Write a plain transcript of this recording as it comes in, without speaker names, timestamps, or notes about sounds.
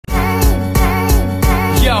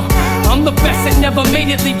I'm the best that never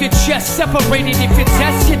made it. Leave your chest separated. If you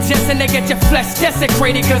test your chest and they get your flesh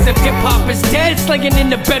desecrated. Cause if hip-hop is dead, slaying in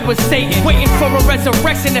the bed with Satan. Waiting for a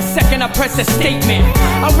resurrection the second I press a statement.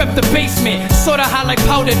 I rep the basement, sorta high like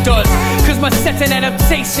powder does. Cause my set's an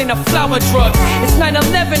adaptation of flower drugs. It's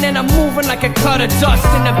 9/11 and I'm moving like a cloud of dust.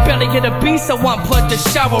 In the belly of the beast, I want blood to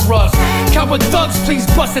shower us. Coward thugs, please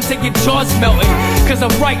bust until your jaw's melting. Cause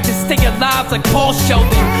I'm right to stay alive like Paul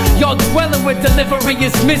Sheldon. Y'all dwelling where delivery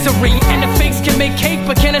is misery. And the fakes can make cake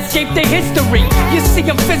but can't escape their history. You see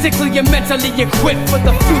I'm physically and mentally equipped for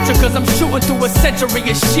the future. Cause I'm shooting through a century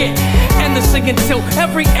of shit. Endlessly until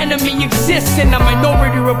every enemy exists. And a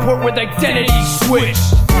minority report with identity switch.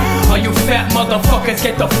 All you fat motherfuckers,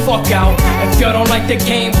 get the fuck out. If y'all don't like the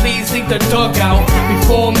game, please leave the dugout.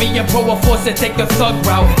 Before me, a pro are forced to take the thug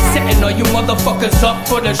route. Setting all you motherfuckers up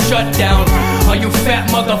for the shutdown. All you fat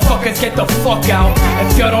motherfuckers, get the fuck out.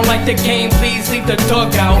 If y'all don't like the game, please leave the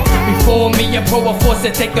dugout. Before me, a pro are forced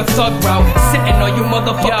to take the thug route. Setting all you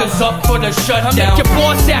motherfuckers up for the shutdown. I make your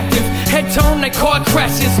boss active, head turn like car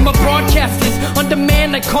crashes. My broadcasters on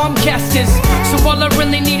demand like Comcasters. So all I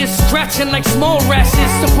really need is scratching like small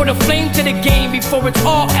rashes. So put a flame to the game before it's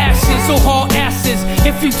all ashes. So haul asses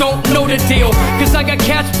if you don't know the deal. Cause I got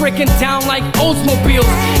cats breaking down like Oldsmobiles.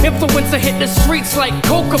 Influencer hit the streets like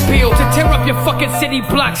Coca Peel. To tear up your fucking city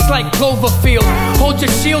blocks like Cloverfield. Hold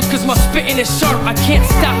your shield cause my spitting is sharp. I can't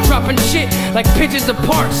stop dropping shit like pigeons and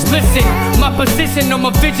parts. Listen, my position or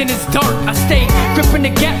my vision is dark. I stay gripping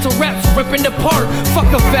the gap to raps, ripping apart.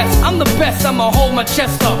 Fuck a vest, I'm the best, I'ma hold my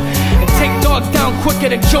chest up and take dogs down quicker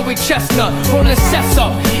than Joey Chestnut. Rolling sets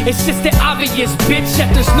up, it's just the obvious, bitch,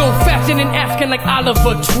 that there's no fashion in asking like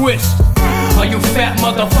Oliver Twist. All you fat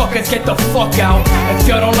motherfuckers, get the fuck out. If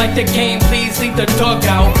y'all don't like the game, please leave the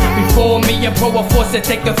dugout. Before me, a pro are forced to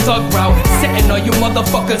take the thug route. Setting all you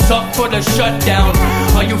motherfuckers up for the shutdown.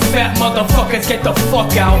 All you fat motherfuckers, get the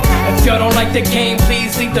fuck out. If y'all don't like the game,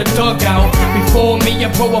 please leave the dugout. Before me, a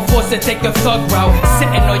pro are forced to take the thug route.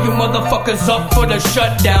 Setting all you motherfuckers up for the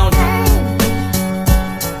shutdown.